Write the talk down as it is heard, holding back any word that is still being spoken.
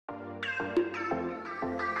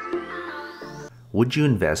Would you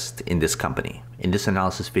invest in this company? In this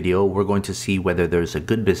analysis video, we're going to see whether there's a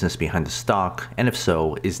good business behind the stock, and if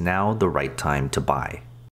so, is now the right time to buy.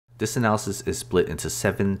 This analysis is split into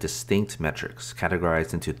 7 distinct metrics,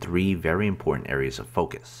 categorized into 3 very important areas of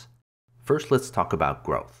focus. First, let's talk about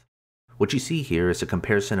growth. What you see here is a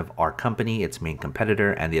comparison of our company, its main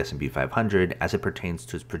competitor, and the S&P 500 as it pertains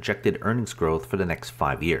to its projected earnings growth for the next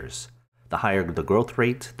 5 years. The higher the growth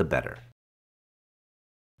rate, the better.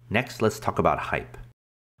 Next, let's talk about hype.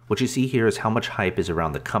 What you see here is how much hype is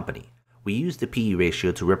around the company. We use the PE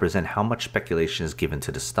ratio to represent how much speculation is given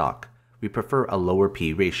to the stock. We prefer a lower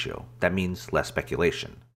PE ratio. That means less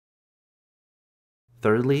speculation.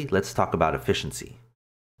 Thirdly, let's talk about efficiency.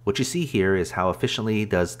 What you see here is how efficiently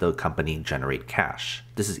does the company generate cash.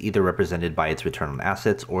 This is either represented by its return on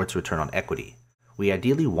assets or its return on equity. We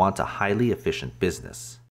ideally want a highly efficient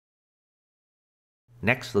business.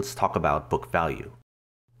 Next, let's talk about book value.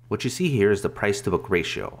 What you see here is the price to book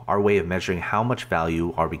ratio, our way of measuring how much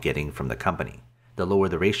value are we getting from the company. The lower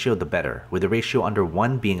the ratio, the better, with the ratio under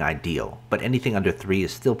 1 being ideal, but anything under 3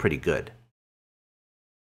 is still pretty good.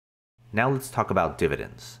 Now let's talk about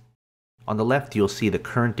dividends. On the left, you'll see the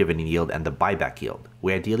current dividend yield and the buyback yield.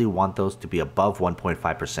 We ideally want those to be above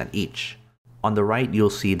 1.5% each. On the right, you'll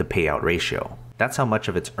see the payout ratio. That's how much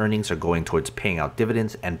of its earnings are going towards paying out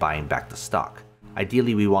dividends and buying back the stock.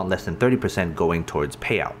 Ideally, we want less than 30% going towards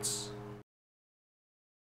payouts.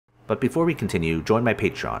 But before we continue, join my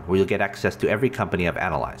Patreon, where you'll get access to every company I've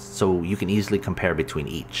analyzed, so you can easily compare between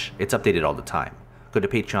each. It's updated all the time. Go to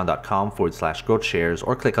patreon.com/GrowthShares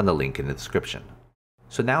or click on the link in the description.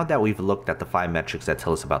 So now that we've looked at the 5 metrics that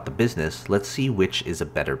tell us about the business, let's see which is a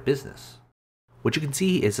better business. What you can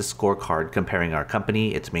see is a scorecard comparing our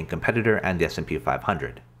company, its main competitor, and the S&P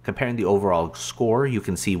 500. Comparing the overall score, you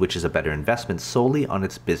can see which is a better investment solely on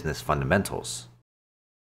its business fundamentals.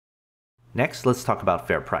 Next, let's talk about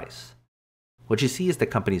fair price. What you see is the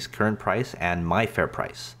company's current price and my fair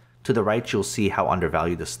price. To the right, you'll see how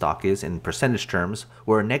undervalued the stock is in percentage terms,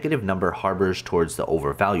 where a negative number harbors towards the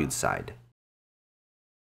overvalued side.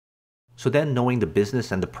 So then, knowing the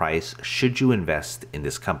business and the price, should you invest in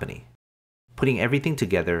this company? Putting everything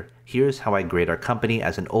together, here's how I grade our company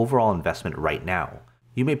as an overall investment right now.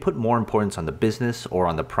 You may put more importance on the business or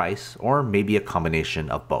on the price, or maybe a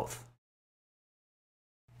combination of both.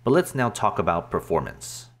 But let's now talk about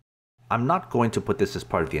performance. I'm not going to put this as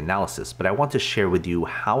part of the analysis, but I want to share with you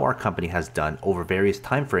how our company has done over various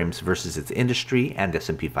timeframes versus its industry and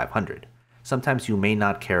S&P 500. Sometimes you may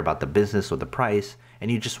not care about the business or the price,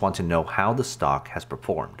 and you just want to know how the stock has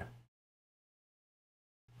performed.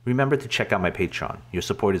 Remember to check out my Patreon. Your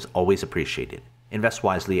support is always appreciated. Invest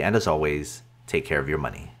wisely, and as always, take care of your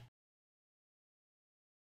money.